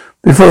moment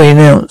before he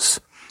announced,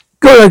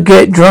 "Gotta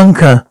get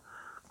drunker.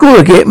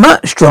 Gotta get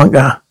much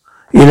drunker."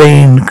 He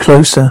leaned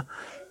closer.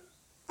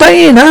 "Don't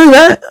you know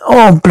that?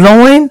 I'm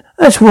blind.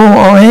 That's what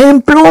I am.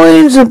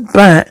 Blind as a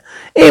bat.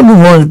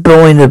 Everyone's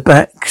blind as a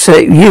bat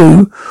except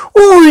you.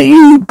 Why are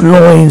you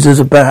blind as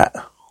a bat?"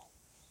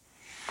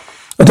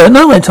 "I don't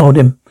know," I told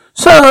him.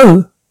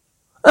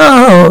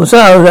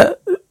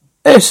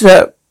 That's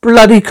that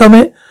bloody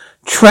comet.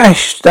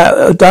 Trash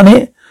that done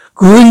it.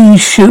 Green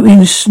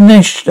shooting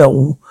snitched.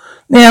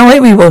 Now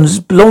everyone's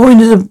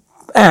blind as a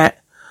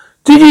bat.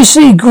 Did you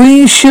see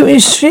green shooting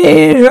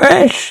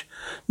trash?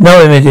 No,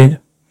 I admitted.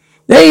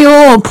 There you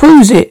are,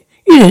 proves it.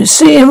 You didn't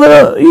see him,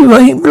 you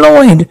ain't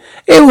blind.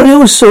 Everyone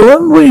else saw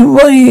him. He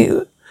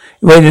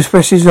waved to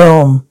press his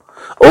arm.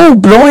 All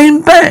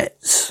blind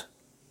bats.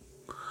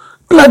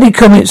 Bloody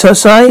comments, I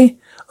say.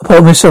 I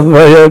pulled myself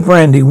away over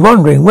brandy,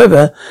 wondering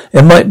whether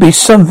there might be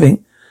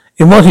something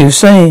in what he was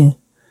saying.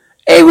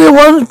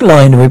 Everyone's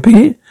blind, I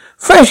repeated.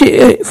 Thrash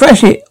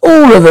it,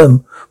 all of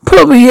them.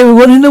 Probably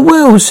everyone in the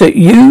world, except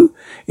you.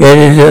 Yeah,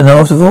 there's an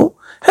afterthought.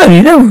 How do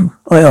you know?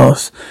 I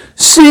asked.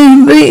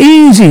 Seemed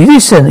easy.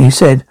 Listen, he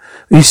said.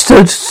 We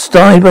stood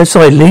side by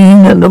side,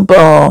 leaning at the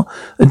bar,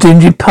 a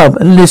dingy pub,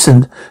 and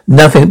listened.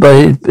 Nothing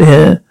but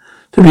to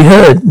be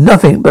heard.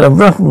 Nothing but a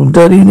rough and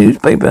dirty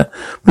newspaper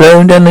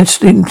blowing down the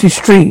empty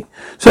street.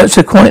 Such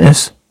a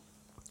quietness.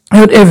 I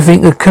heard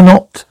everything that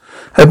cannot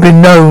have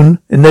been known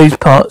in these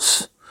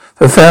parts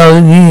for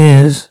 1,000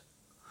 years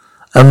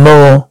and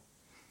more.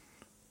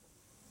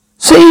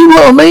 See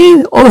what I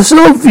mean? Oh, it's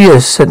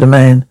obvious, said the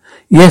man.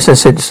 Yes, I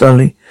said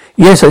slowly.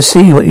 Yes, I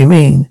see what you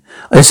mean.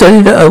 I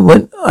said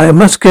that I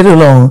must get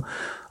along.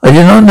 I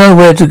did not know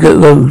where to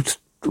go,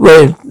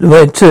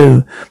 where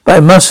to, but I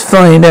must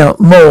find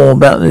out more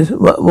about this,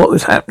 what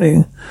was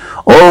happening.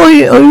 Are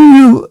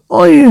you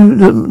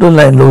the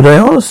landlord? I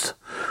asked.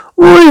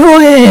 What if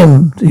I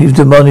am? He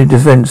demanded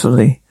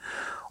defensively.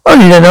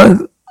 Only then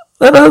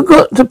I've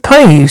got to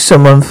pay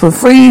someone for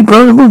 3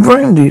 burnable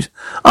brandies.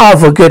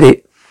 Forget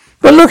it.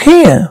 But look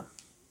here.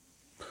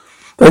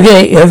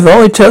 Forget it. If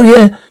I tell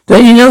you,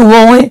 don't you know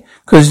why?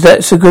 Because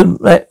what's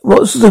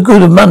the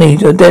good of money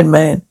to a dead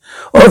man?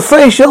 Or a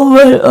fresh old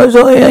as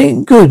I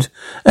ain't good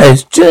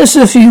as just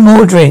a few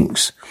more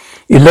drinks.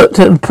 He looked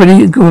at a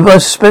pretty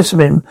good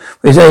specimen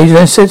for his age and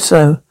I said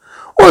so.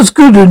 What's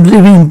good of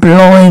living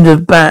blind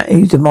as bat?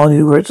 He demanded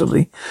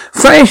aggressively.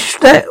 Fresh,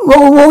 that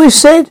what I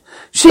said?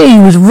 She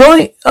was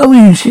right.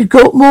 Only she's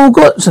got more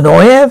guts than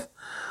I have.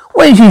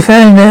 When she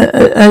found out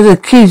as the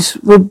kids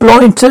were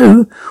blind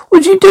too,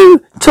 what'd she do?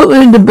 Took her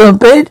into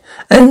bed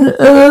and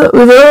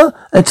with her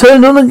and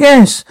turned on the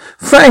gas.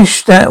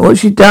 Fresh, that what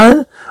she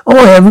done. I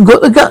haven't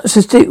got the guts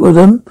to stick with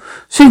them.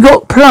 She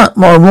got pluck,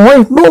 my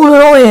wife, more than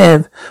I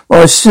have.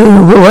 Well,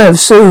 will have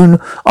soon.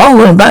 I'm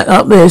going back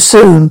up there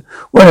soon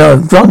when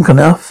I've drunk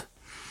enough.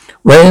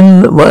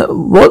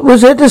 What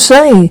was there to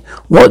say?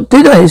 What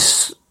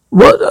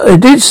I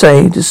did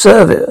say to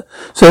serve it.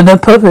 So no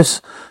purpose.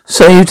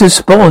 Save to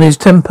spoil his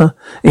temper.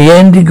 In the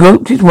end, he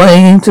groped his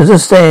way into the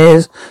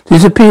stairs,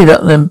 disappeared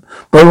up them,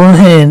 bottle in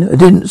hand. I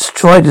didn't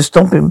try to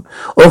stop him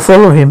or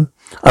follow him.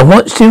 I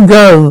watched him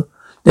go,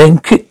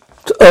 then knocked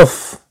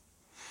off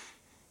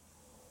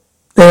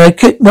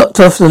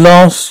the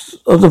last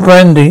of my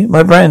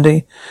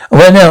brandy, and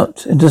went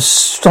out into the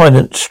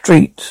silent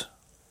street.